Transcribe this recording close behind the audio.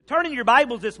Turn in your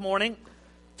Bibles this morning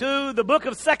to the book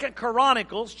of 2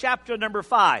 Chronicles, chapter number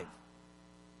 5.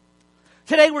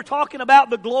 Today we're talking about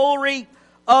the glory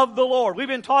of the Lord. We've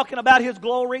been talking about His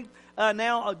glory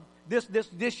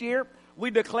this year.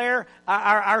 We declare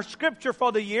our scripture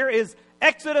for the year is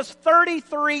Exodus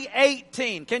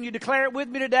 33:18. Can you declare it with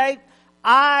me today?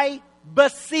 I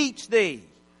beseech thee,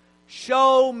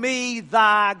 show me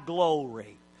thy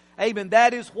glory. Amen.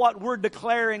 That is what we're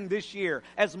declaring this year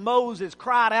as Moses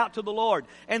cried out to the Lord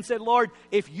and said, Lord,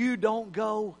 if you don't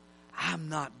go, I'm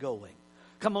not going.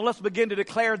 Come on, let's begin to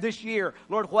declare this year,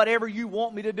 Lord, whatever you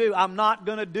want me to do, I'm not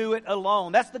going to do it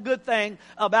alone. That's the good thing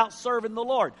about serving the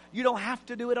Lord. You don't have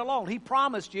to do it alone. He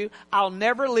promised you, I'll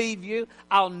never leave you.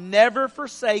 I'll never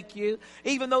forsake you.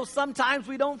 Even though sometimes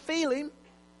we don't feel Him,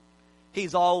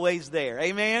 He's always there.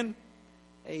 Amen?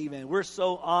 Amen. We're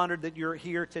so honored that you're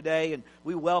here today, and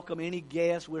we welcome any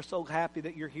guests. We're so happy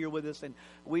that you're here with us, and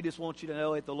we just want you to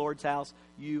know at the Lord's house,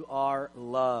 you are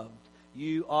loved.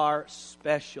 You are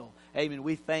special. Amen.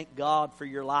 We thank God for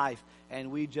your life,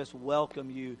 and we just welcome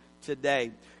you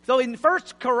today. So in 2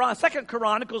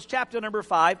 Chronicles, chapter number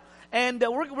 5, and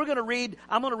we're going to read,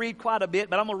 I'm going to read quite a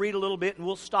bit, but I'm going to read a little bit, and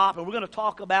we'll stop, and we're going to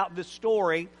talk about this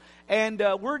story, and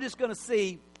we're just going to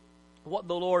see what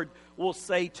the Lord will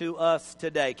say to us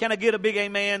today. Can I get a big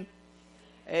amen?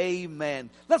 Amen.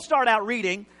 Let's start out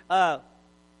reading. Well,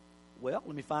 let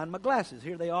me find my glasses.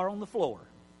 Here they are on the floor.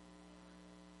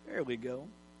 There we go.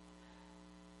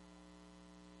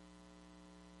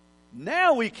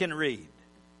 Now we can read.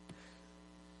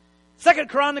 2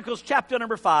 Chronicles chapter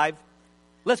number 5.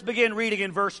 Let's begin reading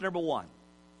in verse number 1.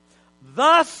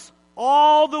 Thus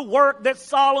all the work that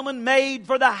Solomon made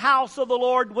for the house of the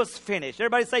Lord was finished.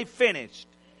 Everybody say finished.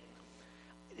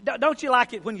 Don't you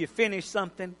like it when you finish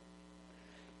something?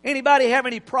 Anybody have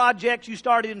any projects you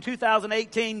started in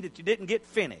 2018 that you didn't get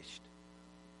finished?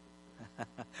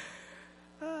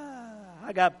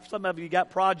 Some of you got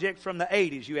projects from the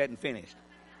 80s you hadn't finished.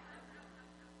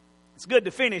 It's good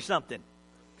to finish something.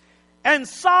 And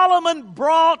Solomon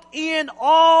brought in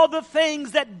all the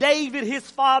things that David his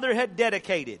father had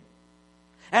dedicated.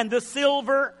 And the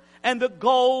silver and the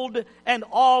gold and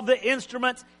all the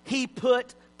instruments he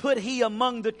put he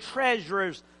among the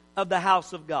treasurers of the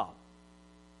house of God.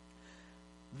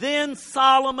 Then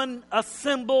Solomon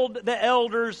assembled the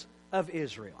elders of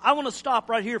Israel. I want to stop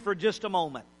right here for just a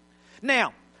moment.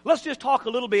 Now, let's just talk a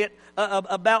little bit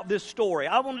about this story.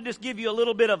 I want to just give you a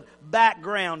little bit of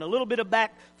background, a little bit of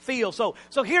back feel. So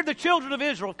here the children of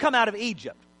Israel come out of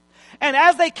Egypt. And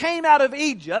as they came out of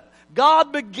Egypt,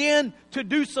 God began to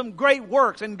do some great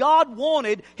works. And God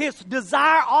wanted, His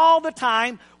desire all the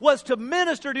time was to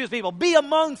minister to His people, be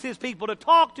amongst His people, to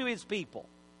talk to His people.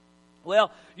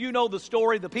 Well, you know the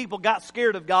story. The people got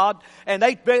scared of God, and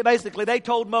they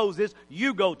told Moses,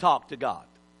 you go talk to God.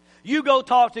 You go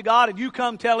talk to God, and you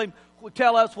come tell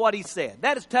us what He said.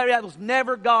 That was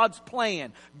never God's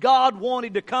plan. God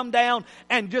wanted to come down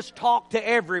and just talk to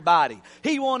everybody.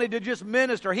 He wanted to just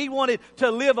minister. He wanted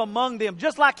to live among them,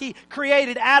 just like He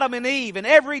created Adam and Eve. And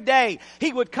every day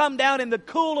He would come down in the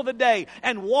cool of the day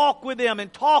and walk with them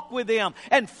and talk with them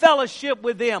and fellowship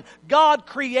with them. God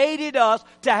created us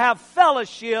to have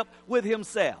fellowship with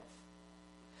Himself.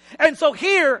 And so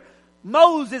here,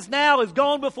 Moses now has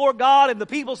gone before God, and the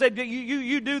people said,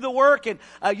 you do the work, and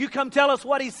you come tell us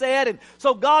what He said. And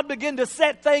so God began to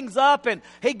set things up, and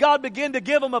God began to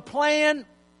give them a plan.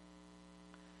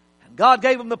 And God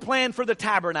gave them the plan for the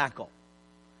tabernacle.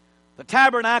 The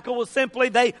tabernacle was simply,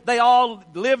 they all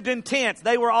lived in tents.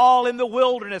 They were all in the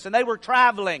wilderness, and they were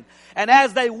traveling. And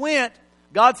as they went,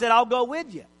 God said, I'll go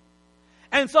with you.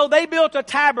 And so they built a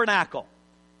tabernacle.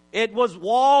 It was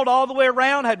walled all the way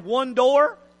around, had one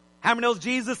door. How many knows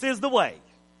Jesus is the way?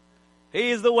 He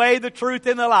is the way, the truth,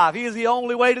 and the life. He is the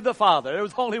only way to the Father. There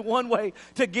was only one way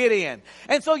to get in.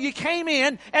 And so you came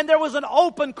in, and there was an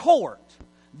open court.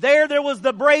 There was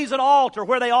the brazen altar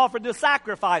where they offered the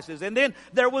sacrifices. And then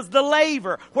there was the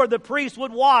laver where the priests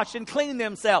would wash and clean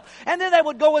themselves. And then they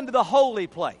would go into the holy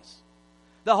place.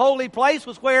 The holy place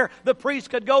was where the priest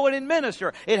could go in and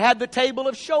minister. It had the table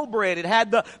of showbread. It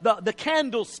had the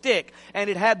candlestick.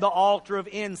 And it had the altar of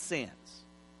incense.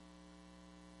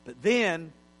 But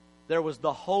then there was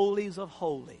the holies of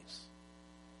holies.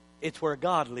 It's where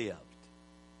God lived.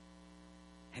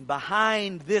 And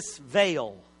behind this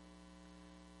veil,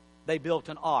 they built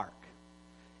an ark.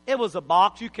 It was a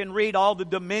box. You can read all the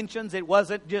dimensions. It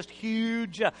wasn't just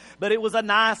huge, but it was a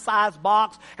nice sized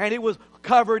box, and it was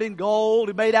covered in gold.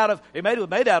 It was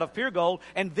made out of pure gold,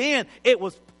 and then it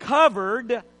was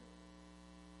covered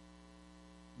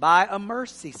by a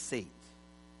mercy seat.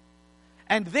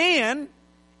 And then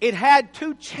it had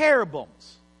two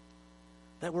cherubims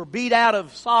that were beat out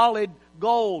of solid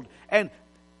gold. And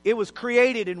it was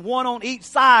created, and one on each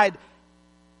side.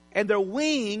 And their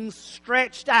wings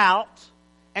stretched out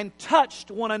and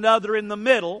touched one another in the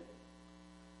middle.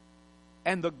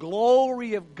 And the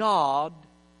glory of God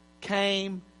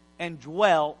came and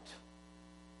dwelt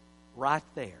right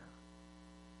there.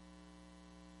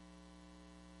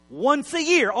 Once a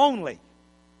year only,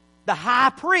 the high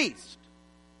priest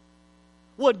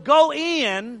would go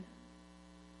in.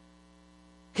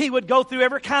 He would go through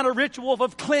every kind of ritual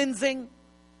of cleansing.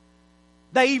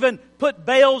 They even put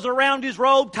veils around his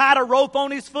robe, tied a rope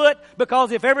on his foot,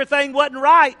 because if everything wasn't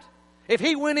right, if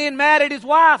he went in mad at his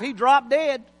wife, he dropped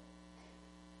dead.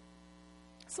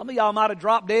 Some of y'all might have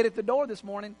dropped dead at the door this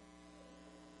morning.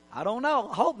 I don't know.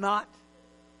 I hope not.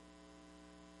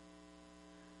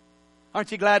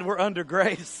 Aren't you glad we're under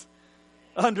grace,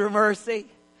 under mercy?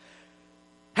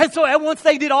 And so once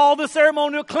they did all the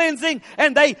ceremonial cleansing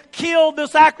and they killed the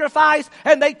sacrifice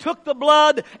and they took the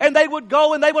blood and they would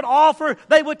go and they would offer,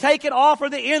 they would take and offer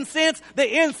the incense.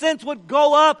 The incense would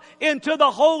go up into the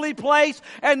holy place,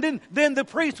 and then the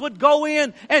priest would go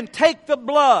in and take the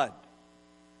blood.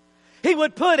 He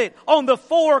would put it on the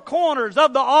four corners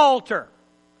of the altar.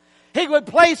 He would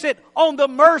place it on the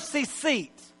mercy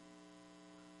seat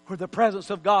where the presence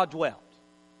of God dwelt,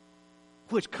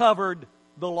 which covered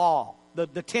the law. The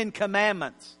 10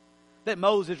 Commandments that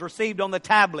Moses received on the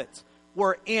tablets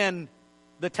were in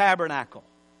the tabernacle.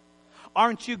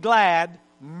 Aren't you glad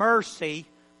mercy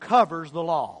covers the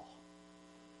law?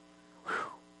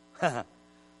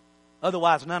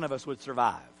 Otherwise, none of us would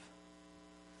survive.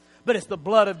 But it's the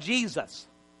blood of Jesus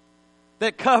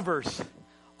that covers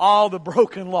all the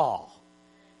broken law.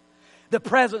 The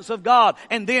presence of God.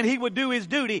 And then he would do his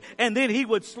duty, and then he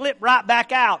would slip right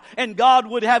back out, and God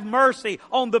would have mercy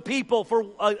on the people for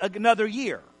another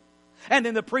year. And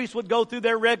then the priests would go through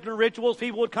their regular rituals.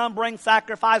 People would come bring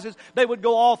sacrifices. They would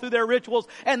go all through their rituals.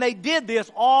 And they did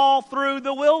this all through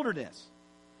the wilderness.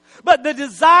 But the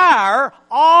desire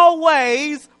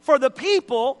always for the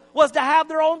people was to have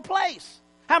their own place.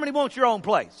 How many want your own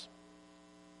place?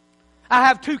 I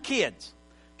have 2 kids,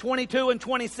 22 and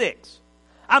 26.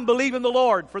 I'm believing the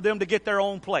Lord for them to get their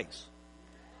own place.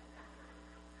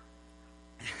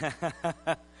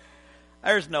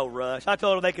 There's no rush. I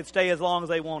told them they could stay as long as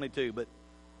they wanted to, but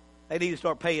they need to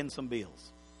start paying some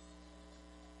bills.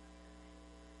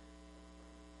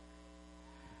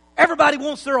 Everybody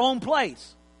wants their own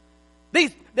place.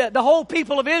 The whole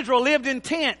people of Israel lived in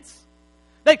tents.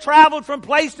 They traveled from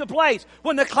place to place.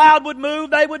 When the cloud would move,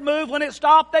 they would move. When it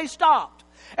stopped, they stopped.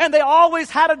 And they always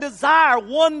had a desire.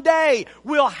 One day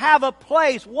we'll have a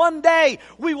place. One day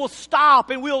we will stop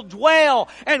and we'll dwell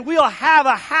and we'll have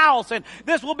a house. And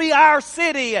this will be our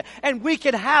city. And we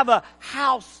can have a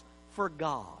house for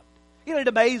God. Isn't it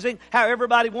amazing how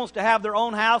everybody wants to have their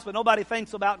own house, but nobody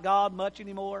thinks about God much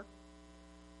anymore?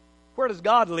 Where does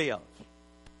God live?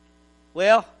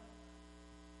 Well,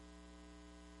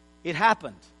 it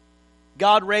happened.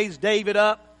 God raised David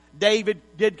up.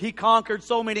 He conquered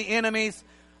so many enemies.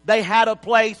 They had a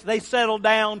place. They settled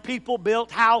down. People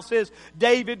built houses.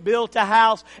 David built a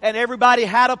house. And everybody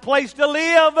had a place to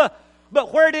live.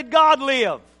 But where did God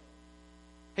live?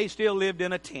 He still lived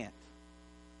in a tent.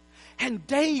 And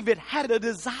David had a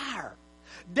desire.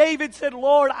 David said,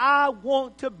 Lord, I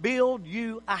want to build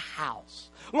you a house.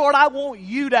 Lord, I want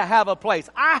you to have a place.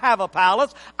 I have a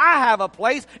palace. I have a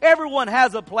place. Everyone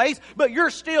has a place, but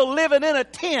you're still living in a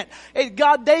tent. And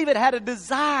David had a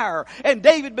desire, and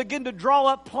David began to draw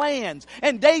up plans,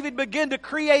 and David began to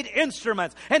create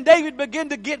instruments, and David began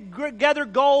to gather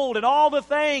gold and all the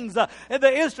things, and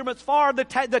the instruments for the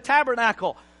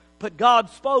tabernacle. But God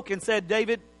spoke and said,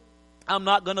 David, I'm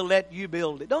not going to let you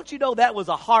build it. Don't you know that was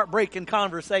a heartbreaking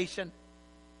conversation?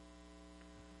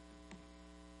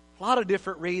 A lot of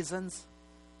different reasons.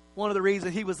 One of the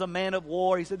reasons, he was a man of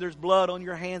war. He said, there's blood on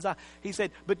your hands. He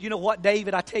said, but you know what,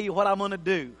 David, I tell you what I'm going to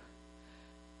do.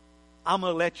 I'm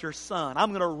going to let your son, I'm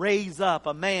going to raise up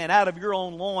a man out of your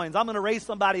own loins. I'm going to raise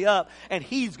somebody up, and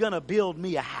he's going to build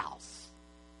me a house.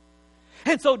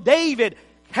 And so David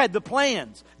had the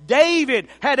plans. David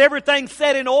had everything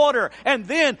set in order. And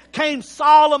then came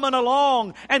Solomon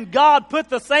along, and God put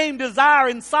the same desire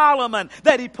in Solomon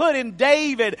that he put in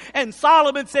David. And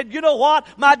Solomon said, you know what?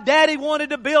 My daddy wanted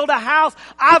to build a house.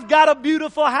 I've got a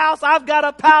beautiful house. I've got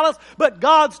a palace. But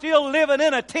God's still living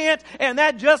in a tent, and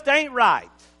that just ain't right.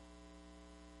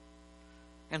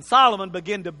 And Solomon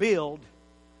began to build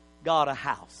God a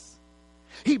house.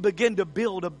 he began to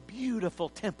build a beautiful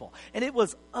temple. And it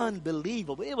was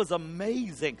unbelievable. It was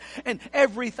amazing. And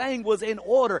everything was in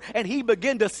order. And he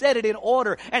began to set it in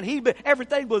order. And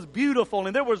everything was beautiful.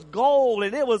 And there was gold.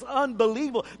 And it was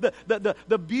unbelievable.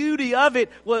 The beauty of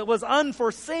it was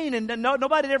unforeseen. And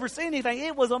nobody had ever seen anything.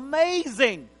 It was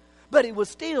amazing. But it was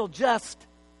still just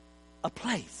a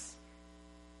place.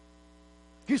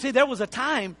 You see, there was a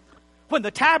time when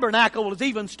the tabernacle was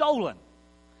even stolen.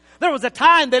 There was a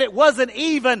time that it wasn't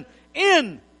even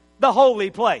in the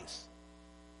holy place.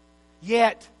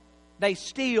 Yet, they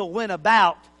still went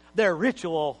about their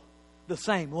ritual the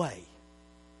same way.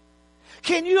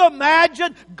 Can you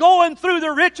imagine going through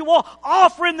the ritual,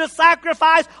 offering the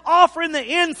sacrifice, offering the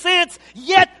incense,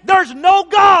 yet there's no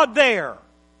God there?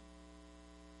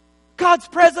 God's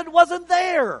presence wasn't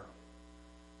there.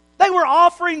 They were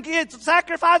offering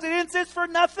sacrifice and incense for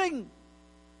nothing.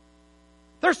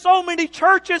 There's so many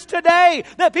churches today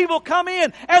that people come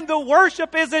in and the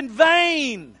worship is in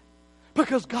vain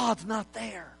because God's not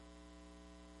there.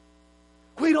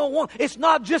 It's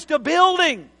not just a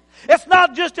building. It's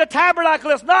not just a tabernacle.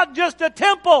 It's not just a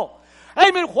temple.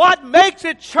 Amen. What makes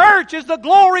it church is the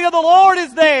glory of the Lord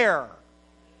is there.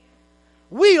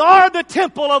 We are the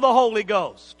temple of the Holy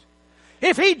Ghost.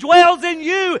 If He dwells in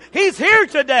you, He's here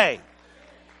today.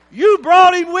 You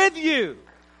brought Him with you.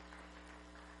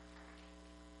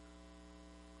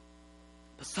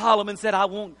 Solomon said, I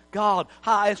want God.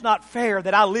 It's not fair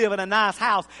that I live in a nice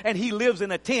house and he lives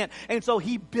in a tent. And so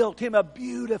he built him a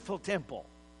beautiful temple.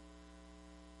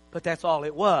 But that's all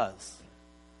it was.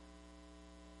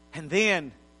 And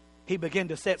then he began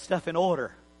to set stuff in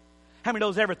order. How many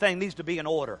knows everything needs to be in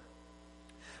order?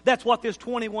 That's what this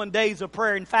 21 days of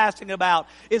prayer and fasting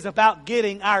is about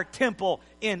getting our temple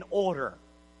in order.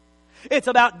 It's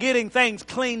about getting things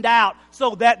cleaned out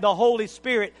so that the Holy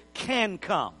Spirit can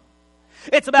come.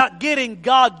 It's about giving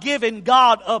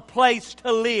God a place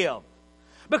to live.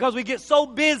 Because we get so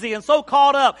busy and so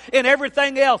caught up in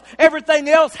everything else. Everything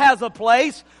else has a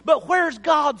place, but where's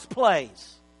God's place?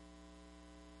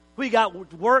 We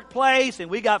got workplace,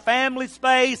 and we got family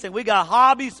space, and we got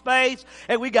hobby space,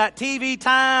 and we got TV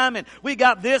time, and we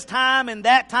got this time and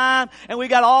that time, and we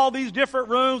got all these different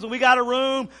rooms, and we got a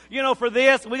room, for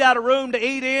this, and we got a room to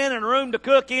eat in, and a room to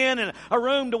cook in, and a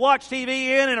room to watch TV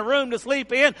in, and a room to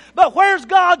sleep in. But where's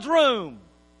God's room?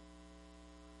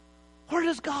 Where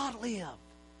does God live?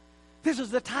 This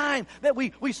is the time that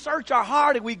we search our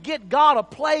heart and we get God a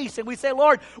place and we say,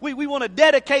 Lord, we want to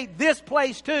dedicate this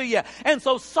place to you. And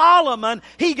so Solomon,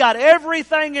 he got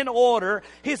everything in order.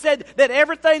 He said that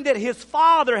everything that his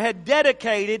father had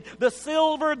dedicated, the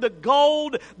silver, the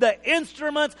gold, the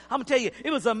instruments, I'm going to tell you, it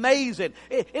was amazing.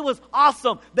 It was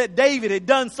awesome that David had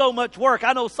done so much work.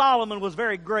 I know Solomon was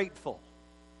very grateful.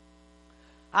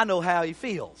 I know how he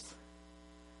feels.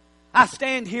 I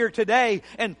stand here today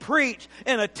and preach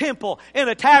in a temple, in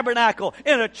a tabernacle,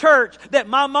 in a church that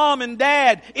my mom and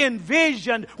dad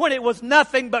envisioned when it was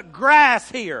nothing but grass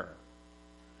here.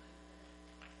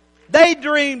 They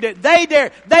dreamed it. They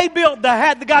dared. They built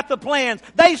got the plans.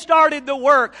 They started the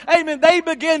work. Amen. They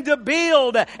began to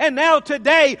build. And now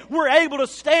today we're able to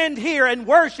stand here and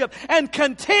worship and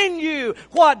continue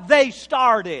what they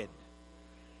started.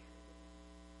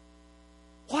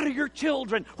 What are your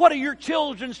children? What are your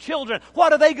children's children?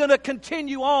 What are they going to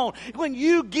continue on? When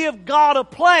you give God a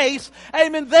place,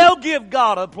 amen, they'll give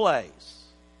God a place.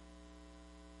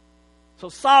 So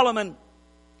Solomon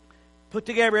put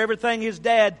together everything his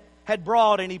dad had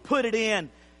brought and he put it in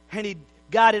and he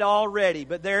got it all ready.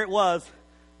 But there it was,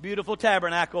 beautiful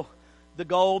tabernacle, the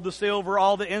gold, the silver,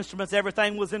 all the instruments,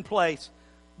 everything was in place.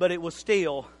 But it was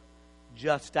still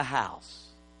just a house.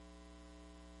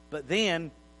 But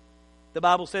then, the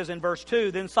Bible says in verse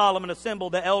 2, then Solomon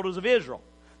assembled the elders of Israel,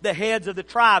 the heads of the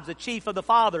tribes, the chief of the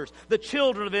fathers, the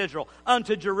children of Israel,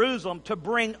 unto Jerusalem to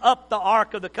bring up the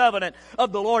ark of the covenant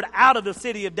of the Lord out of the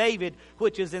city of David,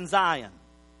 which is in Zion.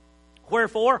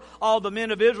 Wherefore, all the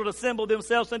men of Israel assembled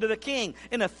themselves unto the king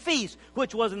in a feast,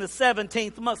 which was in the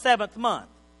 7th month.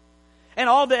 And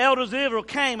all the elders of Israel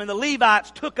came, and the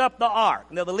Levites took up the ark.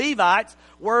 Now the Levites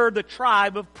were the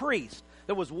tribe of priests.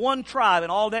 There was one tribe,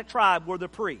 and all that tribe were the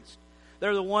priests.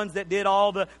 They're the ones that did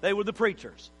they were the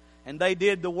preachers. And they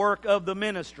did the work of the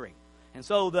ministry. And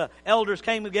so the elders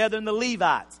came together and the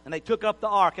Levites. And they took up the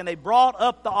ark. And they brought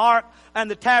up the ark and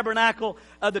the tabernacle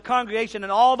of the congregation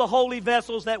and all the holy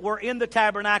vessels that were in the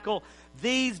tabernacle.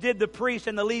 These did the priests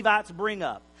and the Levites bring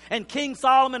up. And King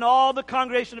Solomon and all the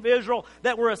congregation of Israel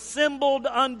that were assembled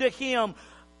unto him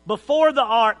before the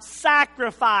ark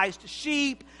sacrificed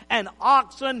sheep and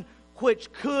oxen,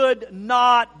 which could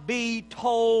not be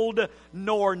told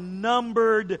nor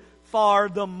numbered for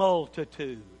the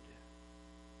multitude.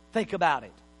 Think about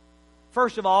it.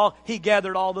 First of all, He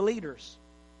gathered all the leaders.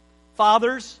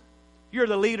 Fathers, you're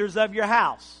the leaders of your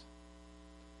house.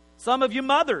 Some of you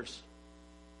mothers,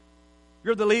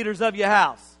 you're the leaders of your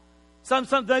house.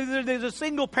 There's a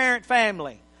single parent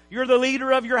family. You're the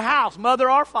leader of your house, mother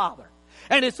or father.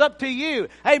 And it's up to you,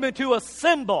 amen, to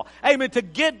assemble, amen, to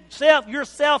get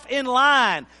yourself in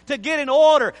line, to get in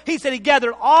order. He said He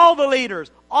gathered all the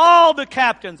leaders, all the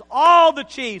captains, all the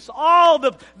chiefs, all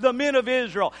the men of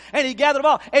Israel. And He gathered them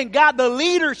all and got the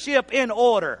leadership in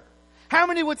order. How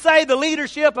many would say the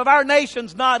leadership of our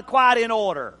nation's not quite in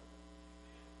order?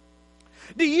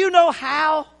 Do you know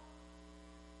how?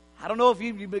 I don't know if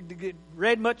you've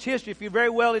read much history, if you're very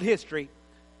well in history.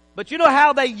 But you know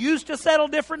how they used to settle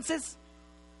differences?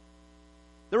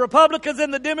 The Republicans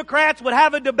and the Democrats would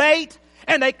have a debate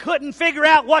and they couldn't figure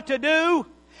out what to do.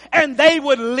 And they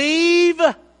would leave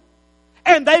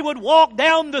and they would walk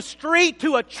down the street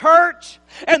to a church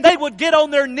and they would get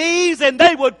on their knees and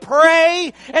they would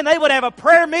pray and they would have a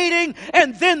prayer meeting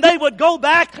and then they would go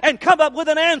back and come up with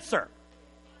an answer.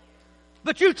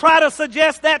 But you try to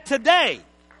suggest that today,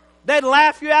 they'd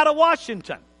laugh you out of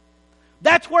Washington.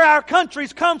 That's where our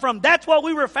country's come from. That's what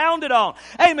we were founded on.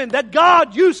 Amen. That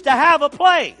God used to have a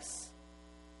place.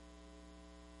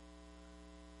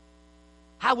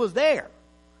 I was there.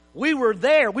 We were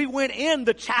there. We went in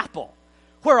the chapel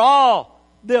where all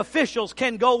the officials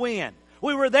can go in.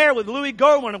 We were there with Louis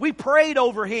Goldman and we prayed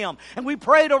over him and we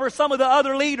prayed over some of the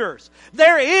other leaders.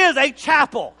 There is a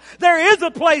chapel. There is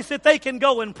a place that they can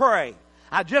go and pray.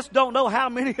 I just don't know how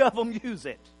many of them use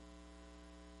it.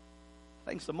 I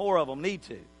think some more of them need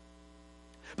to.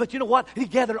 But you know what? He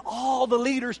gathered all the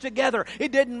leaders together.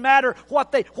 It didn't matter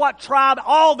what tribe,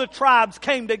 all the tribes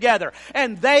came together.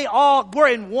 And they all were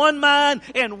in one mind,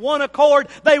 in one accord.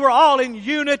 They were all in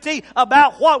unity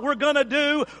about what we're going to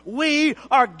do. We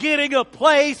are getting a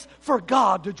place for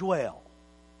God to dwell.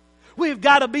 We've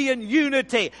got to be in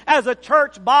unity as a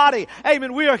church body.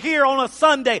 Amen. We are here on a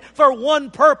Sunday for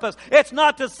one purpose. It's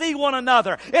not to see one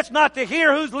another. It's not to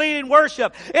hear who's leading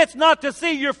worship. It's not to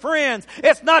see your friends.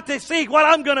 It's not to see what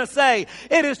I'm going to say.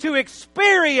 It is to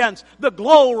experience the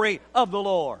glory of the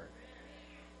Lord.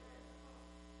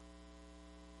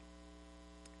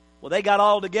 Well, they got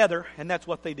all together, and that's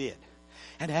what they did.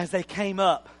 And as they came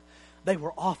up, they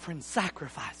were offering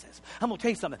sacrifices. I'm going to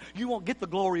tell you something. You won't get the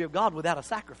glory of God without a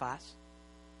sacrifice.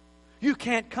 You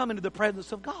can't come into the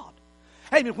presence of God.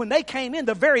 Amen. When they came in,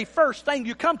 the very first thing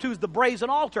you come to is the brazen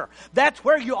altar. That's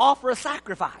where you offer a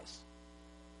sacrifice.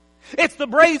 It's the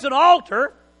brazen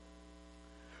altar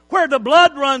where the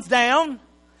blood runs down.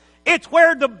 It's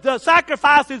where the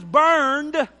sacrifice is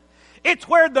burned. It's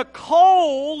where the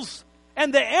coals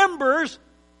and the embers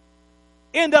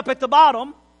end up at the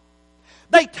bottom.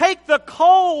 They take the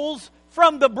coals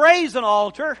from the brazen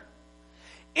altar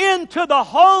into the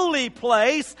holy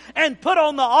place and put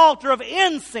on the altar of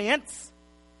incense.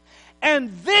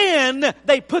 And then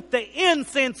they put the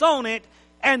incense on it,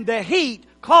 and the heat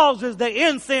causes the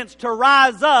incense to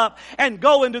rise up and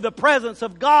go into the presence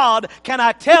of God. Can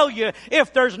I tell you,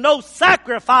 if there's no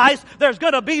sacrifice, there's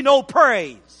going to be no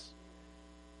praise.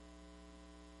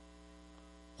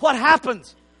 What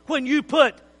happens when you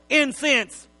put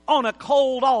incense on a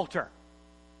cold altar?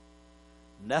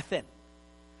 Nothing.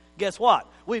 Guess what?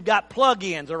 We've got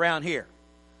plug-ins around here.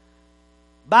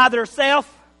 By themselves,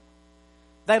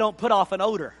 they don't put off an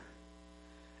odor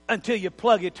until you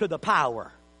plug it to the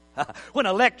power. When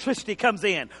electricity comes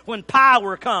in, when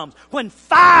power comes, when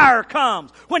fire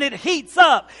comes, when it heats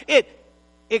up, it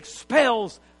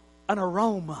expels an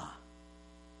aroma.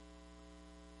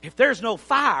 If there's no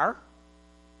fire,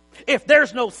 if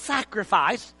there's no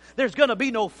sacrifice, there's going to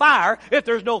be no fire. If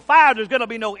there's no fire, there's going to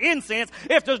be no incense.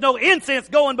 If there's no incense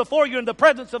going before you in the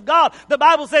presence of God, the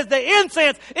Bible says the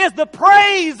incense is the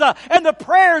praise and the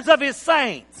prayers of His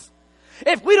saints.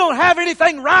 If we don't have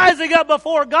anything rising up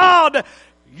before God,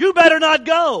 you better not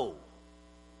go.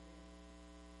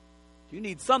 You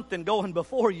need something going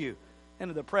before you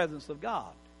into the presence of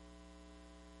God.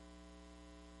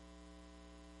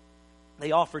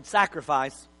 They offered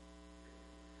sacrifice.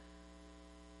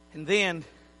 And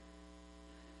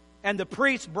the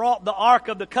priests brought the ark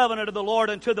of the covenant of the Lord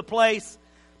into the place,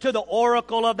 to the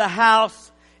oracle of the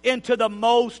house, into the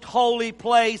most holy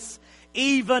place,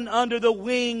 even under the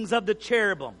wings of the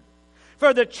cherubim.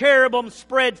 For the cherubim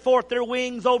spread forth their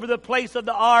wings over the place of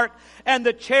the ark, and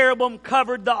the cherubim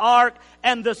covered the ark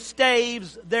and the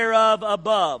staves thereof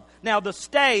above. Now the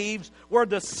staves were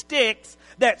the sticks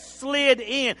that slid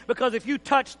in, because if you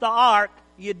touched the ark,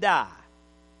 you'd die.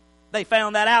 They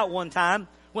found that out one time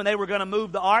when they were going to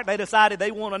move the ark. They decided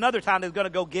they want another time they were going to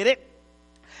go get it.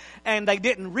 And they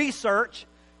didn't research.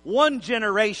 One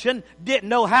generation didn't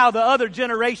know how the other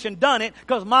generation done it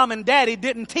because mom and daddy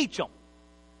didn't teach them.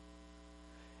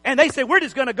 And they said, we're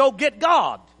just going to go get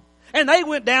God. And they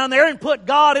went down there and put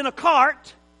God in a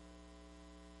cart,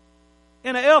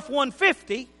 in an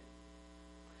F-150,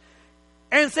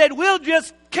 and said, we'll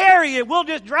just carry it. We'll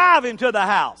just drive him to the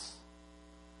house.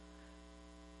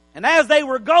 And as they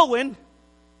were going,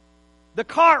 the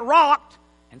cart rocked,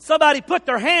 and somebody put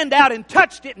their hand out and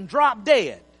touched it and dropped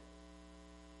dead.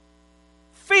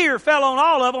 Fear fell on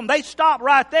all of them. They stopped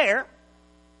right there.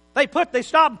 They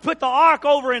stopped and put the ark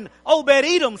over in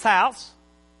Obed-Edom's house.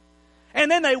 And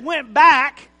then they went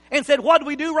back and said, what did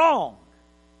we do wrong?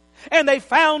 And they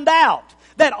found out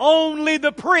that only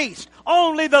the priest,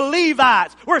 only the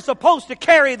Levites were supposed to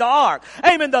carry the ark.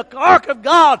 Amen. The ark of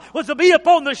God was to be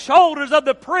upon the shoulders of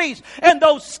the priest. And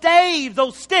those staves,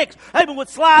 those sticks, amen, would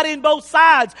slide in both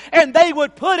sides. And they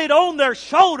would put it on their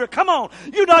shoulder. Come on.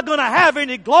 You're not going to have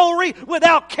any glory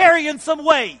without carrying some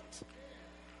weight.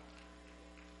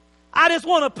 I just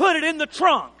want to put it in the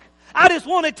trunk. I just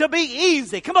want it to be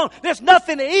easy. Come on, there's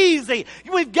nothing easy.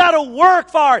 We've got to work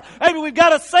for it. Maybe we've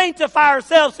got to sanctify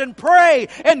ourselves and pray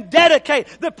and dedicate.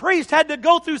 The priest had to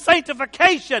go through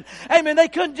sanctification. Amen. They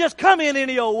couldn't just come in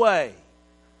any old way.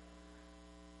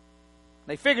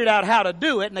 They figured out how to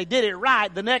do it, and they did it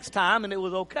right the next time, and it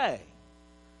was okay.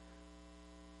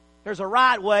 There's a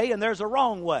right way and there's a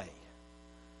wrong way.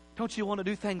 Don't you want to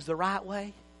do things the right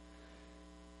way?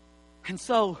 And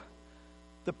so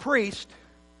the priest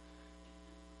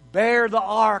bear the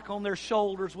ark on their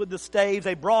shoulders with the staves.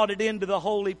 They brought it into the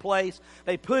holy place.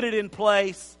 They put it in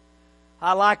place.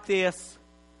 I like this.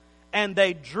 And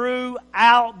they drew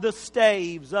out the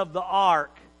staves of the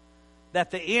ark,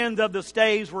 that the ends of the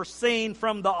staves were seen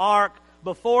from the ark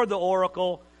before the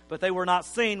oracle, but they were not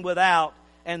seen without,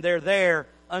 and they're there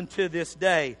unto this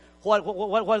day. What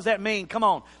does that mean? Come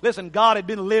on. Listen, God had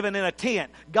been living in a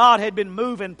tent. God had been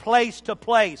moving place to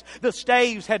place. The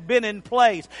staves had been in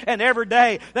place. And every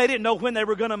day, they didn't know when they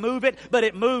were going to move it, but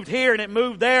it moved here and it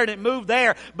moved there and it moved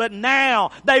there. But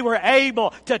now, they were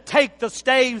able to take the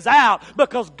staves out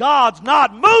because God's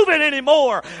not moving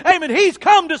anymore. Amen. He's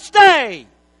come to stay.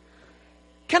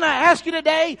 Can I ask you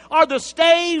today, are the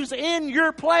staves in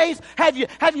your place? Have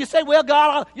you said, well,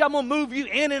 God, I'm going to move you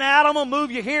in and out. I'm going to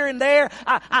move you here and there.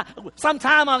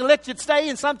 Sometime I'll let you stay,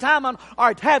 and sometime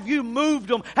or have you moved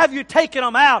them? Have you taken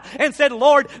them out and said,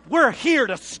 Lord, we're here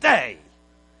to stay.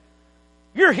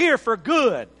 You're here for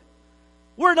good.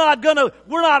 We're not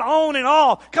on and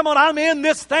off. Come on, I'm in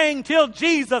this thing till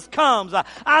Jesus comes.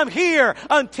 I'm here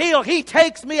until He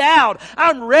takes me out.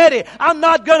 I'm ready. I'm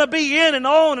not going to be in and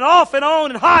on and off and on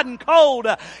and hot and cold.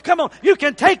 Come on, you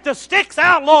can take the sticks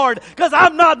out, Lord, because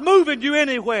I'm not moving you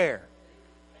anywhere.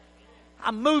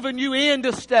 I'm moving you in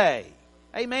to stay.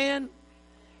 Amen?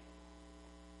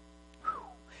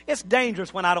 It's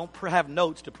dangerous when I don't have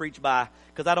notes to preach by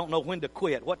because I don't know when to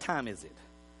quit. What time is it?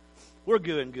 We're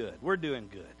doing good. We're doing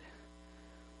good.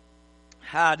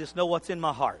 I just know what's in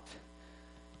my heart.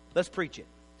 Let's preach it.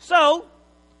 So,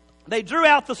 they drew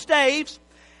out the staves,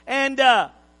 and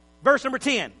verse number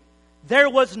 10.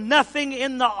 There was nothing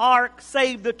in the ark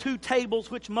save the 2 tables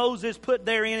which Moses put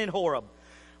therein in Horeb.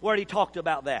 We already talked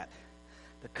about that.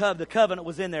 The covenant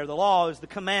was in there. The laws, the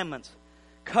commandments,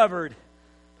 covered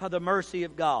by the mercy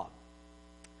of God.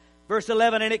 Verse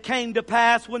 11, and it came to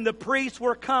pass when the priests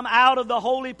were come out of the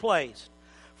holy place,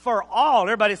 for all,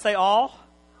 everybody say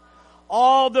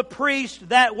all the priests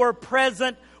that were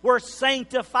present were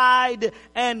sanctified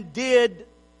and did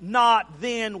not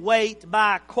then wait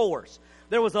by course.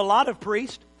 There was a lot of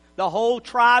priests. The whole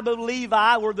tribe of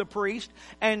Levi were the priests,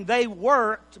 and they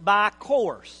worked by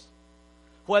course.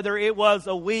 Whether it was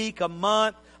a week, a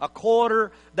month, a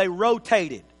quarter, they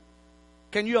rotated.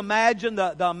 Can you imagine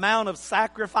the amount of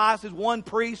sacrifices? One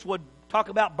priest would talk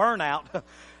about burnout.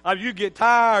 You get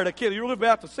tired of killing. You're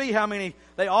about to see how many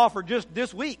they offered just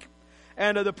this week.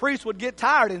 And the priest would get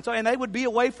tired, and they would be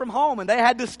away from home, and they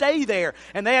had to stay there,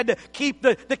 and they had to keep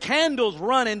the candles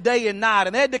running day and night,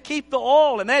 and they had to keep the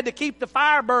oil, and they had to keep the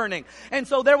fire burning. And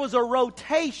so there was a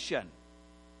rotation.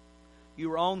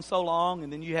 You were on so long,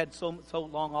 and then you had so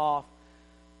long off.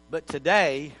 But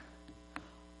today,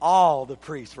 all the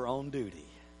priests were on duty.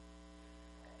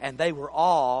 And they were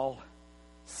all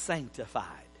sanctified.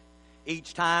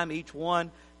 Each time, each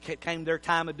one came their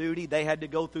time of duty, they had to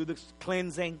go through the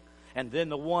cleansing. And then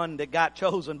the one that got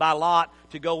chosen by lot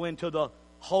to go into the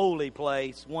holy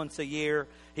place once a year,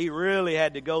 he really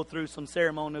had to go through some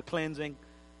ceremonial cleansing.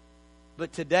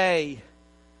 But today,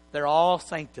 they're all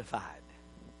sanctified.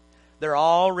 They're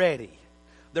all ready.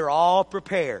 They're all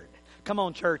prepared. Come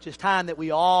on, church. It's time that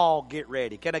we all get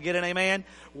ready. Can I get an amen?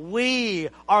 We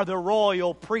are the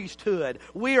royal priesthood.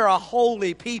 We are a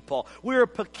holy people. We're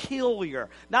peculiar.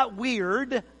 Not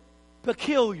weird,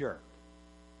 peculiar.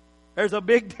 There's a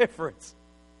big difference.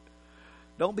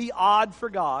 Don't be odd for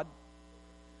God.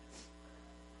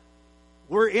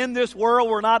 We're in this world.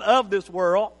 We're not of this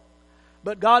world.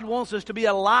 But God wants us to be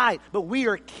a light. But we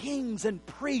are kings and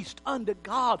priests unto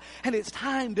God. And it's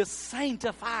time to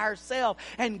sanctify ourselves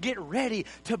and get ready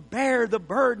to bear the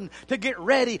burden, to get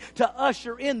ready to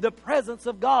usher in the presence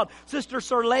of God. Sister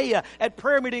Sorleia at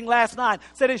prayer meeting last night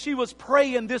said as she was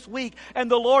praying this week,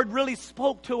 and the Lord really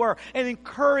spoke to her and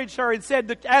encouraged her and said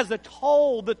that as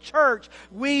told the church,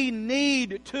 we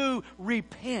need to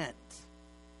repent.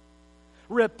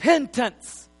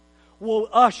 Repentance will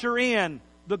usher in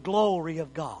the glory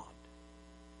of God.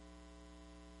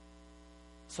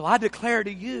 So I declare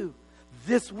to you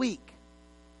this week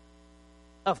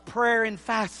of prayer and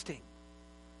fasting,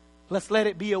 let's let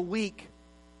it be a week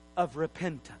of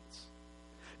repentance.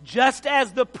 Just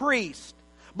as the priest,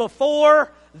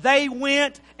 before they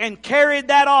went and carried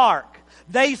that ark,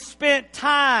 they spent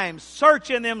time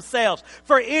searching themselves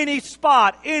for any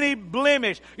spot, any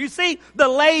blemish. You see, the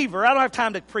laver, I don't have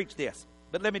time to preach this,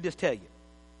 but let me just tell you.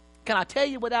 Can I tell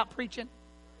you without preaching?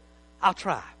 I'll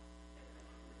try.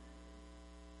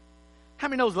 How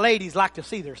many of those ladies like to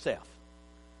see themselves?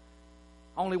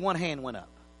 Only one hand went up.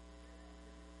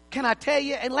 Can I tell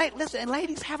you? And listen, and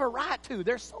ladies have a right to.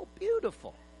 They're so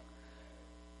beautiful.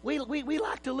 We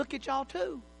like to look at y'all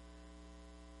too.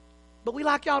 But we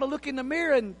like y'all to look in the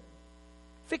mirror and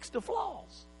fix the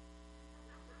flaws.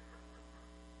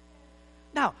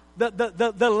 Now,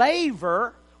 the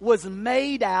laver was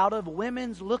made out of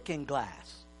women's looking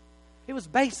glass. It was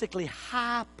basically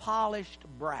high-polished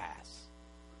brass.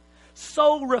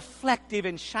 So reflective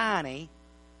and shiny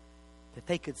that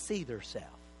they could see themselves.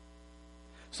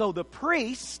 So the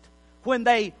priest, when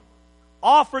they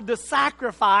offered the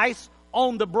sacrifice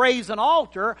on the brazen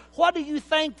altar, what do you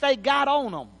think they got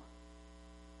on them?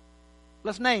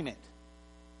 Let's name it.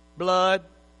 Blood.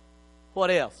 What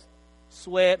else?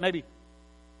 Sweat, maybe.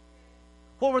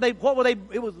 What were they?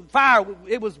 It was fire.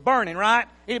 It was burning, right?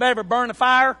 Anybody ever burn a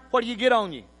fire? What do you get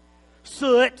on you?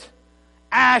 Soot,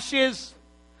 ashes.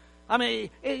 I mean,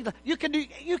 you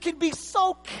can be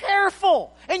so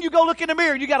careful. And you go look in the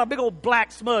mirror, you got a big old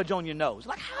black smudge on your nose.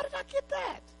 Like, how did I get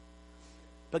that?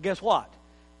 But guess what?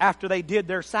 After they did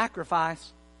their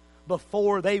sacrifice,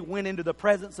 before they went into the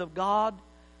presence of God,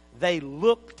 they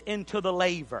looked into the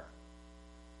laver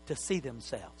to see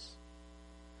themselves.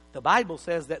 The Bible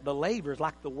says that the laver is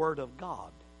like the Word of God.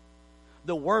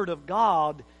 The Word of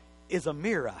God is a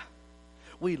mirror.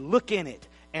 We look in it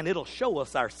and it'll show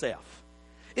us ourselves.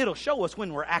 It'll show us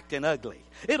when we're acting ugly.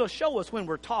 It'll show us when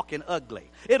we're talking ugly.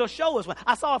 It'll show us when...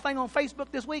 I saw a thing on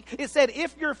Facebook this week. It said,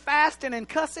 if you're fasting and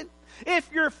cussing, if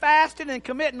you're fasting and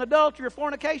committing adultery or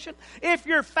fornication, if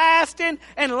you're fasting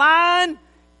and lying,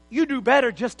 you do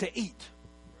better just to eat.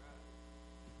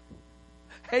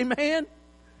 Amen?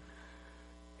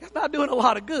 It's not doing a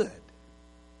lot of good.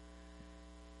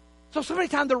 So many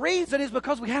times the reason is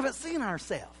because we haven't seen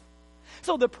ourselves.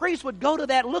 So the priest would go to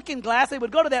that looking glass, they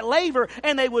would go to that laver,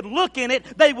 and they would look in it,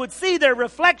 they would see their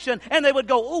reflection, and they would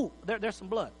go, ooh, there's some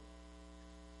blood.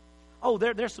 Oh,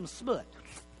 there's some smut.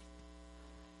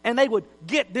 And they would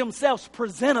get themselves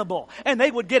presentable. And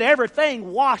they would get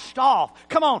everything washed off.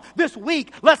 Come on, this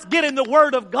week, let's get in the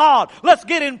Word of God. Let's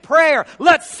get in prayer.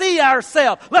 Let's see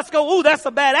ourselves. Let's go, ooh, that's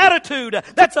a bad attitude.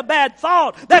 That's a bad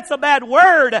thought. That's a bad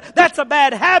word. That's a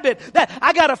bad habit.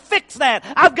 I got to fix that.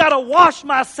 I've got to wash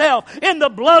myself in the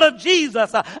blood of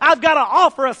Jesus. I've got to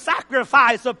offer a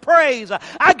sacrifice of praise.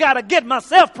 I've got to get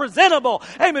myself presentable.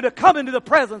 Amen, to come into the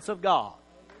presence of God.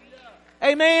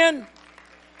 Amen.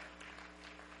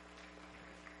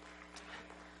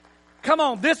 Come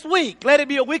on, this week, let it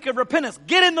be a week of repentance.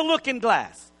 Get in the looking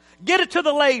glass. Get it to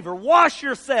the laver. Wash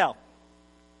yourself.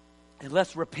 And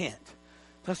let's repent.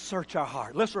 Let's search our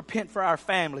heart. Let's repent for our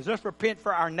families. Let's repent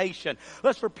for our nation.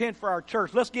 Let's repent for our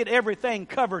church. Let's get everything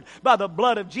covered by the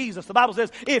blood of Jesus. The Bible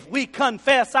says, if we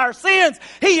confess our sins,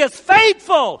 He is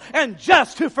faithful and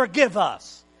just to forgive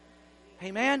us.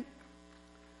 Amen?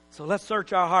 So let's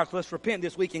search our hearts. Let's repent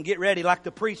this week and get ready like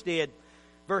the priest did.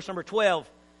 Verse number 12.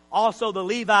 Also the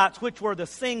Levites, which were the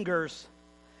singers,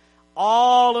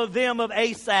 all of them of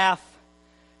Asaph,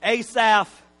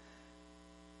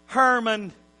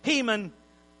 Heman,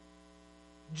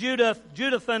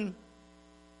 Jeduthun,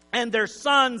 and their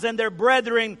sons and their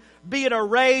brethren, be it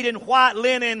arrayed in white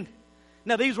linen.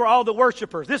 Now these were all the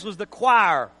worshipers. This was the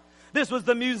choir. This was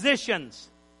the musicians.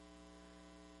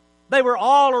 They were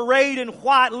all arrayed in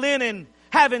white linen,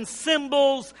 having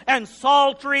cymbals and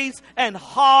psalteries and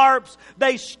harps.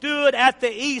 They stood at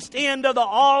the east end of the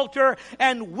altar,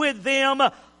 and with them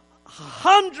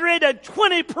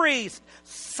 120 priests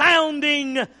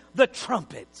sounding the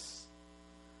trumpets.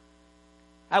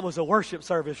 That was a worship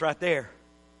service right there.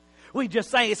 We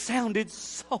just sang, it sounded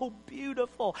so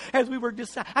beautiful. As we were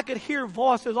just, I could hear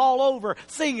voices all over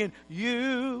singing,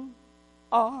 "You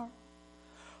are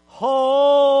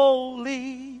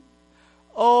holy,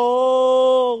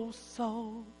 oh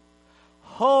so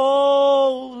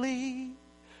holy.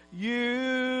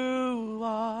 You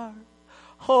are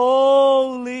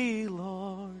holy,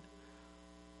 Lord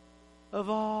of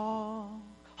all."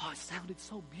 Oh, it sounded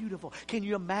so beautiful. Can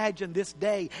you imagine this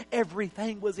day?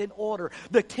 Everything was in order.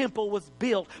 The temple was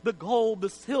built. The gold,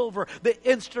 the silver, the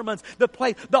instruments, the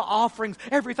plate, the offerings,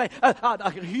 everything.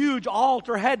 A huge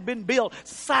altar had been built.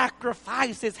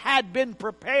 Sacrifices had been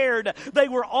prepared. They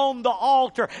were on the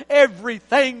altar.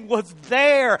 Everything was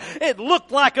there. It looked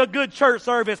like a good church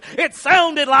service. It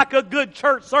sounded like a good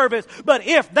church service. But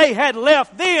if they had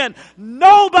left then,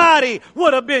 nobody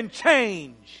would have been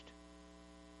changed.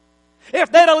 If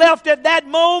they'd have left at that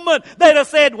moment, they'd have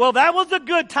said, "Well, that was a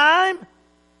good time.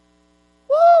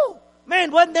 Woo!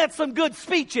 Man, wasn't that some good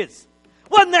speeches?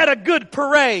 Wasn't that a good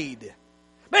parade?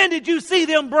 Man, did you see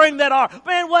them bring that art?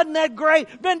 Man, wasn't that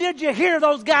great? Man, did you hear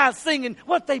those guys singing?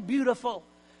 Weren't they beautiful?"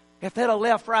 If they'd have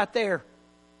left right there,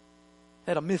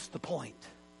 they'd have missed the point.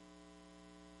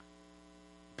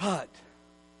 But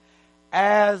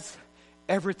as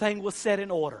everything was set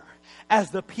in order,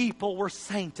 as the people were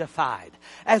sanctified,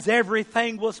 as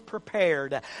everything was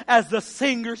prepared, as the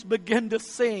singers began to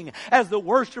sing, as the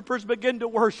worshipers began to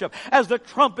worship, as the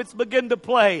trumpets began to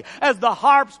play, as the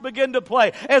harps began to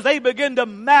play, as they began to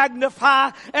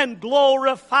magnify and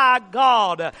glorify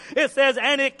God. It says,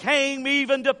 "And it came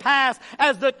even to pass,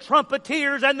 as the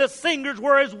trumpeters and the singers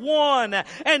were as one,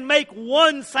 and make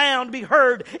one sound be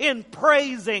heard in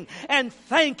praising and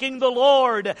thanking the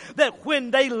Lord, that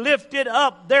when they lifted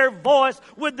up their voice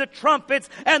with the trumpets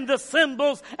and the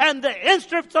cymbals and the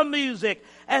instruments of music,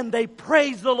 and they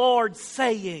praised the Lord,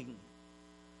 saying."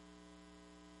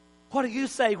 What do you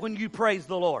say when you praise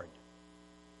the Lord?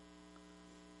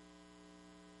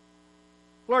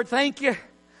 "Lord, thank you."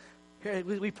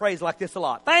 We praise like this a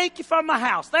lot. "Thank you for my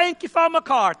house. Thank you for my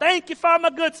car. Thank you for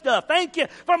my good stuff. Thank you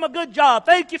for my good job.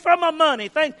 Thank you for my money.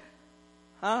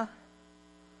 Huh?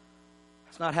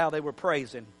 That's not how they were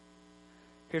praising.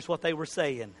 Here's what they were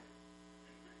saying.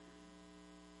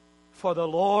 "For the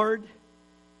Lord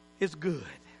is good.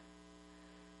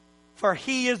 For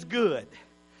He is good.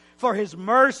 For His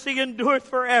mercy endureth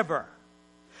forever.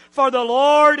 For the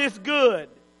Lord is good.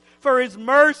 For His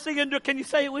mercy endureth." Can you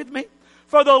say it with me?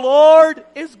 "For the Lord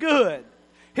is good.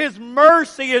 His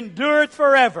mercy endureth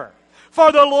forever.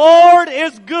 For the Lord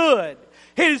is good.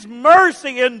 His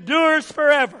mercy endures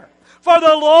forever. For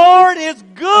the Lord is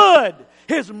good.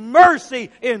 His mercy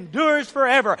endures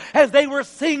forever." As they were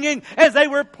singing, as they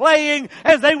were playing,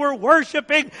 as they were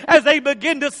worshiping, as they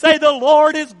begin to say, "The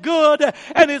Lord is good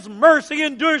and His mercy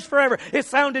endures forever," it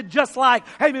sounded just like,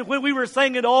 when we were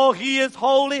singing, "Oh, He is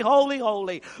holy, holy,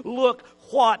 holy." Look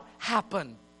what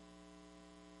happened.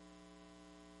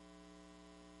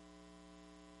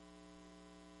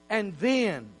 And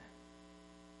then,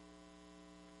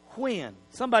 when?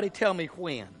 Somebody tell me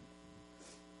when.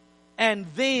 And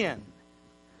then.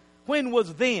 When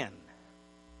was then?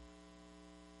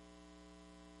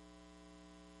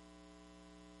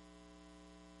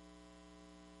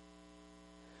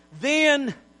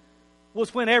 Then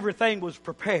was when everything was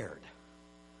prepared.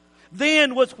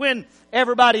 Then was when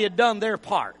everybody had done their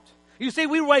part. You see,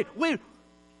 we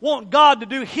want God to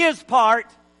do His part,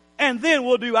 and then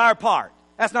we'll do our part.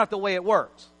 That's not the way it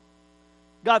works.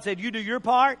 God said, "You do your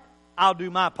part, I'll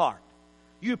do my part.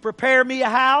 You prepare me a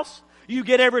house. You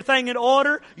get everything in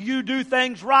order. You do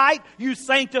things right. You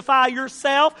sanctify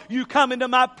yourself. You come into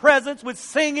my presence with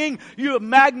singing. You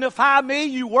magnify me.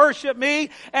 You worship me.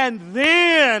 And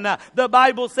then, the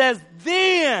Bible says,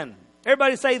 then.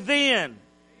 Everybody say then.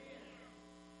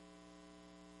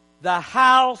 The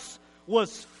house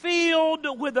was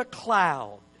filled with a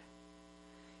cloud,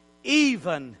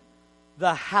 even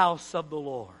the house of the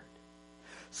Lord,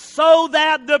 so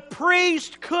that the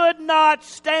priest could not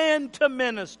stand to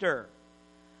minister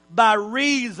by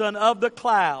reason of the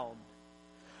cloud.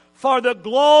 For the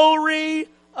glory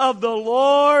of the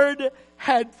Lord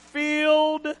had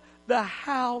filled the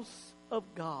house of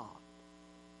God.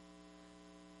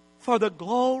 For the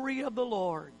glory of the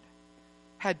Lord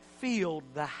had filled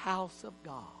the house of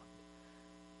God.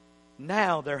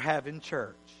 Now they're having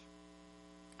church.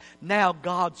 Now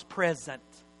God's present.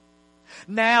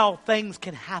 Now things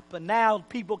can happen. Now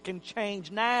people can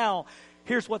change. Now,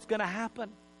 here's what's going to happen.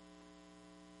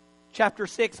 Chapter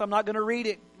 6, I'm not going to read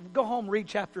it. Go home, read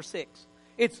chapter 6.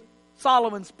 It's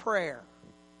Solomon's prayer.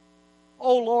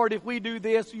 Oh Lord, if we do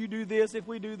this, you do this. If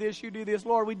we do this, you do this.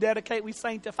 Lord, we dedicate, we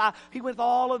sanctify. He went with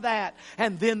all of that.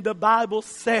 And then the Bible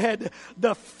said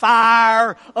the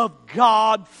fire of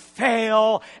God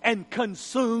fell and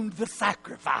consumed the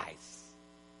sacrifice.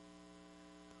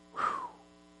 Whew.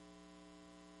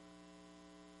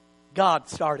 God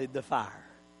started the fire.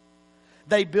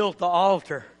 They built the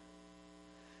altar.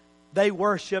 They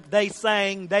worshiped, they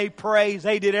sang, they praised,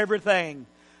 they did everything.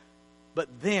 But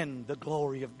then the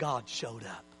glory of God showed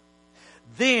up.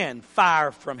 Then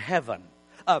fire from heaven,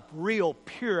 a real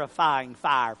purifying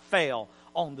fire, fell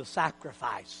on the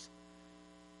sacrifice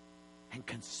and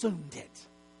consumed it.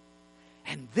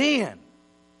 And then,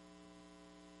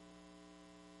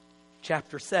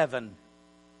 chapter 7,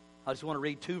 I just want to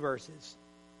read 2 verses.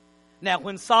 Now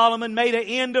when Solomon made an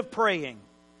end of praying,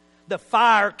 the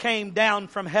fire came down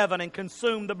from heaven and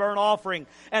consumed the burnt offering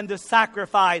and the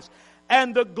sacrifice.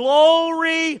 And the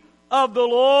glory of the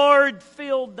Lord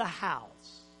filled the house.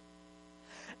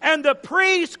 And the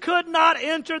priest could not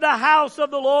enter the house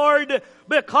of the Lord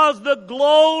because the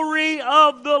glory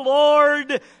of the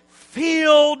Lord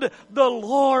filled the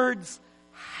Lord's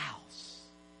house.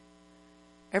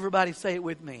 Everybody say it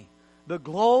with me. The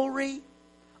glory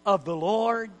of the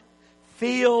Lord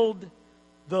filled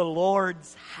the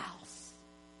Lord's house.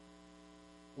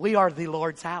 We are the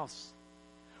Lord's house.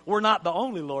 We're not the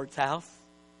only Lord's house.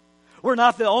 We're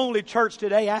not the only church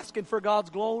today asking for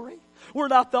God's glory. We're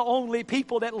not the only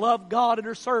people that love God and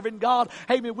are serving God.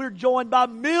 Amen. We're joined by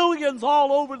millions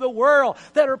all over the world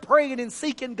that are praying and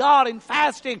seeking God and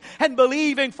fasting and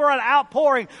believing for an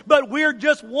outpouring. But we're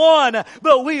just one.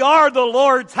 But we are the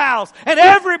Lord's house. And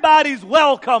everybody's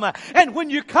welcome. And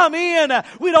when you come in,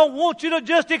 we don't want you to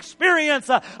just experience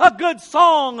a good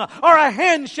song or a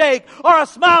handshake or a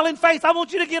smiling face. I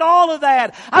want you to get all of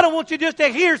that. I don't want you just to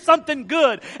hear something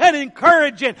good and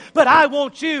encouraging. But I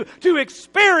want you to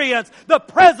experience the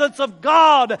presence of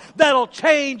God that'll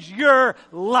change your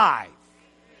life.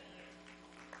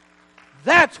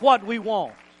 That's what we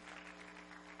want.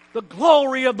 The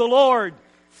glory of the Lord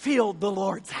filled the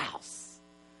Lord's house.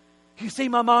 You see,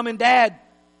 my mom and dad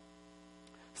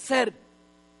said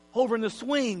over in the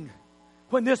swing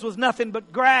when this was nothing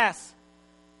but grass,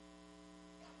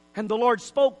 and the Lord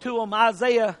spoke to them,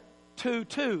 Isaiah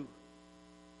 2:2.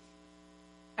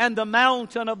 And the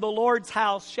mountain of the Lord's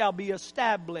house shall be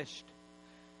established,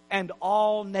 and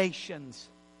all nations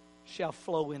shall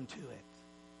flow into it.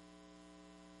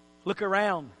 Look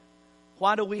around.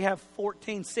 Why do we have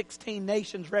 14, 16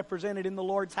 nations represented in the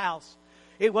Lord's house?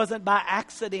 It wasn't by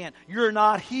accident. You're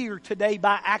not here today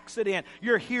by accident.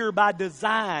 You're here by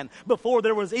design. Before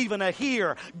there was even a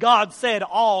here, God said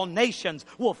all nations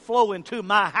will flow into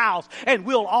my house and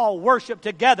we'll all worship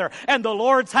together. And the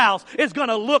Lord's house is going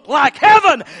to look like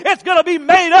heaven. It's going to be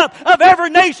made up of every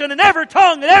nation and every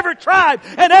tongue and every tribe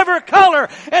and every color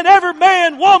and every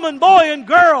man, woman, boy, and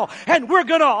girl. And we're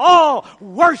going to all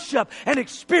worship and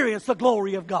experience the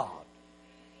glory of God.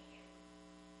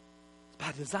 It's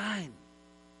by design.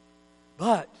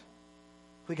 But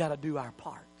we got to do our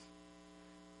part.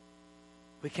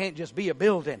 We can't just be a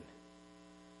building.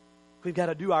 We've got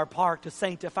to do our part to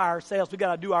sanctify ourselves. We've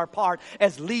got to do our part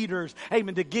as leaders,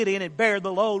 amen, to get in and bear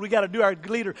the load. We've got to do our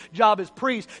leader job as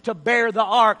priests to bear the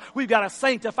ark. We've got to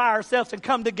sanctify ourselves and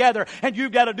come together. And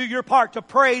you've got to do your part to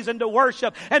praise and to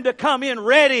worship and to come in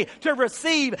ready to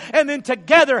receive. And then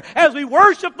together, as we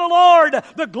worship the Lord,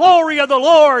 the glory of the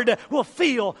Lord will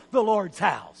fill the Lord's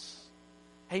house.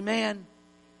 Amen.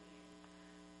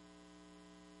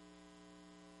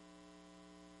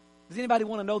 Does anybody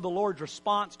want to know the Lord's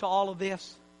response to all of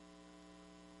this?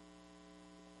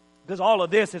 Because all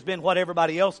of this has been what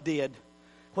everybody else did,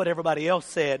 what everybody else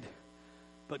said.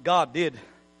 But God did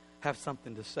have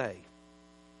something to say.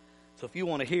 So if you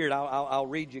want to hear it, I'll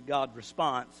read you God's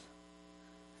response.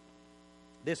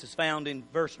 This is found in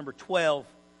verse number 12.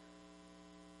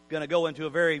 Going to go into a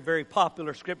very, very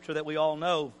popular scripture that we all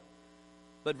know.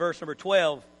 But verse number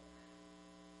 12.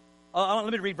 Let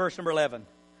me read verse number 11.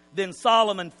 Then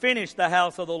Solomon finished the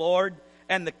house of the Lord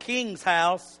and the king's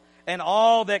house and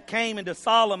all that came into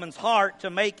Solomon's heart to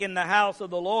make in the house of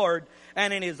the Lord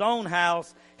and in his own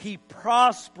house, he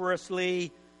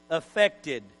prosperously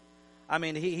effected. I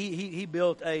mean, he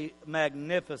built a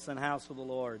magnificent house of the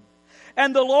Lord.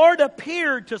 And the Lord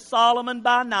appeared to Solomon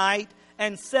by night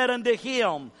and said unto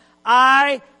him,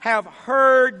 I have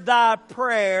heard thy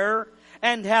prayer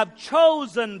and have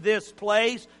chosen this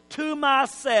place to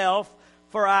myself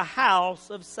for a house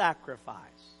of sacrifice.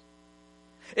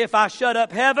 If I shut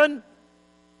up heaven,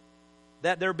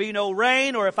 that there be no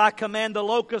rain, or if I command the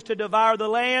locusts to devour the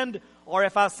land, or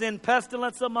if I send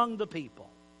pestilence among the people.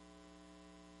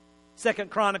 2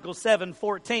 Chronicles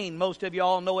 7:14, most of you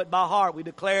all know it by heart. We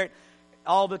declare it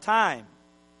all the time.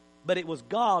 But it was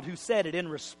God who said it in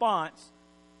response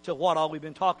to what all we've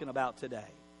been talking about today.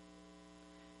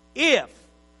 If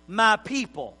my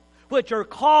people, which are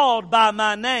called by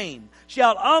my name,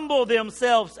 shall humble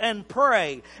themselves and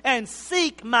pray and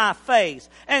seek my face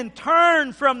and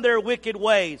turn from their wicked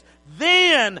ways,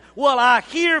 then will I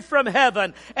hear from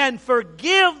heaven and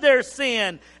forgive their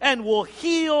sin and will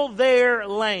heal their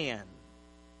land.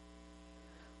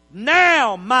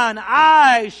 Now mine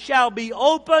eyes shall be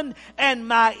open and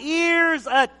my ears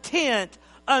attent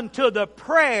unto the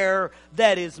prayer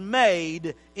that is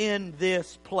made in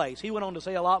this place. He went on to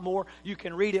say a lot more. You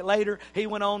can read it later. He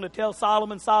went on to tell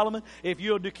Solomon, if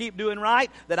you'll keep doing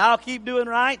right, then I'll keep doing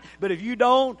right. But if you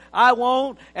don't, I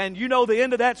won't. And you know the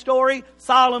end of that story.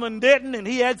 Solomon didn't, and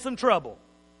he had some trouble.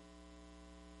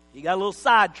 He got a little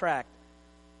sidetracked.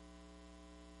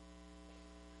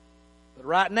 But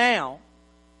right now,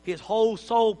 his whole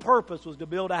sole purpose was to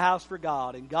build a house for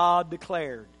God. And God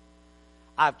declared,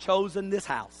 I've chosen this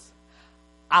house.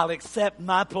 I'll accept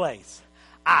my place.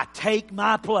 I take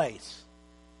my place.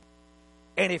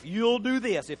 And if you'll do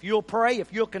this, if you'll pray,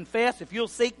 if you'll confess, if you'll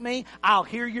seek me, I'll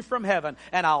hear you from heaven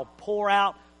and I'll pour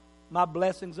out my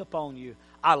blessings upon you.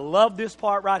 I love this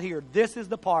part right here. This is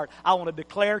the part I want to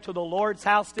declare to the Lord's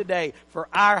house today for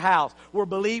our house. We're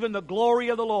believing the glory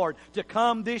of the Lord to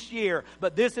come this year.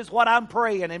 But this is what I'm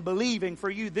praying and believing for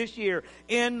you this year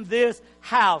in this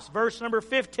house. Verse number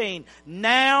 15.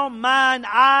 Now mine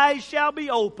eyes shall be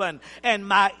open and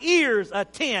my ears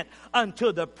attent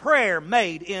unto the prayer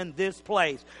made in this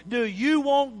place. Do you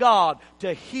want God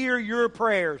to hear your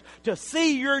prayers, to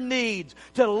see your needs,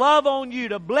 to love on you,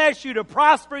 to bless you, to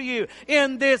prosper you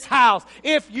in this house?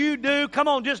 If you do, come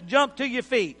on, just jump to your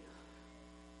feet.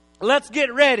 Let's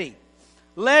get ready.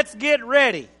 Let's get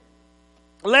ready.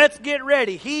 Let's get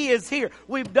ready. He is here.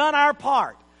 We've done our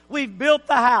part. We've built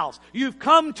the house. You've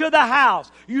come to the house.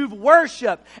 You've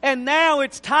worshiped. And now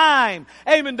it's time,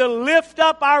 amen, to lift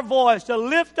up our voice, to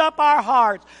lift up our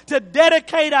hearts, to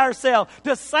dedicate ourselves,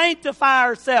 to sanctify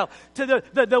ourselves.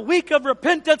 The week of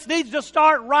repentance needs to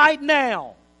start right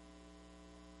now.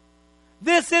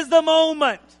 This is the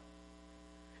moment.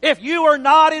 If you are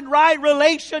not in right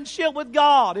relationship with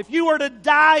God, if you were to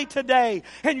die today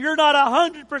and you're not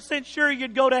 100% sure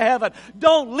you'd go to heaven,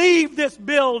 don't leave this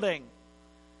building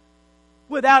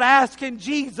without asking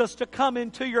Jesus to come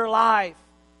into your life.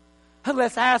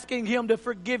 Unless asking Him to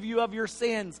forgive you of your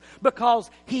sins, because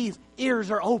His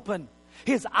ears are open.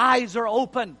 His eyes are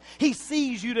open. He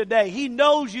sees you today. He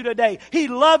knows you today. He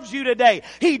loves you today.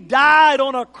 He died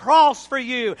on a cross for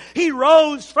you. He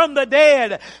rose from the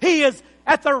dead. He is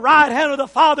at the right hand of the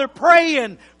Father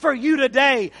praying for you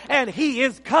today. And He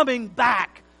is coming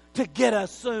back to get us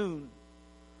soon.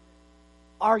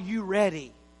 Are you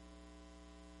ready?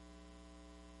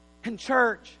 In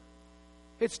church,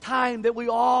 it's time that we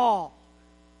all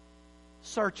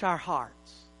search our hearts.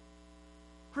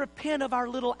 Repent of our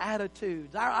little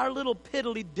attitudes, our little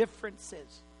piddly differences.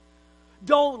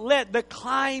 Don't let the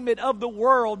climate of the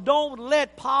world, don't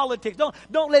let politics,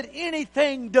 don't let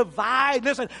anything divide.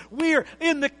 Listen, we're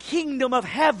in the kingdom of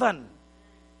heaven.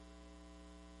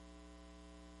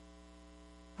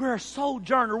 We're a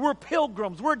sojourner, we're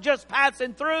pilgrims, we're just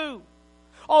passing through.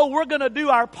 Oh, we're going to do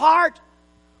our part.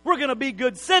 We're going to be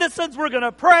good citizens. We're going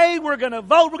to pray. We're going to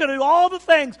vote. We're going to do all the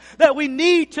things that we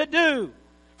need to do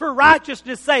for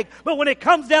righteousness' sake. But when it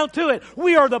comes down to it,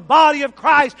 we are the body of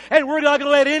Christ, and we're not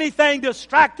going to let anything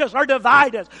distract us or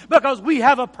divide us, because we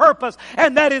have a purpose,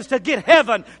 and that is to get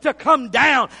heaven to come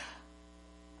down.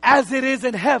 As it is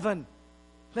in heaven,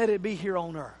 let it be here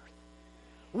on earth.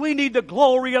 We need the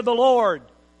glory of the Lord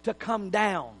to come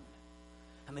down.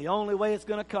 And the only way it's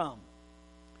going to come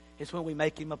is when we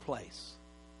make Him a place.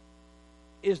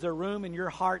 Is there room in your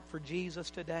heart for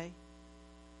Jesus today?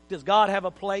 Does God have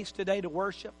a place today to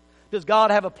worship? Does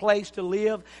God have a place to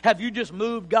live? Have you just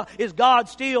moved God? Is God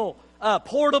still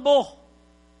portable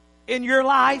in your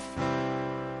life?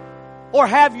 Or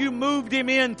have you moved Him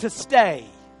in to stay?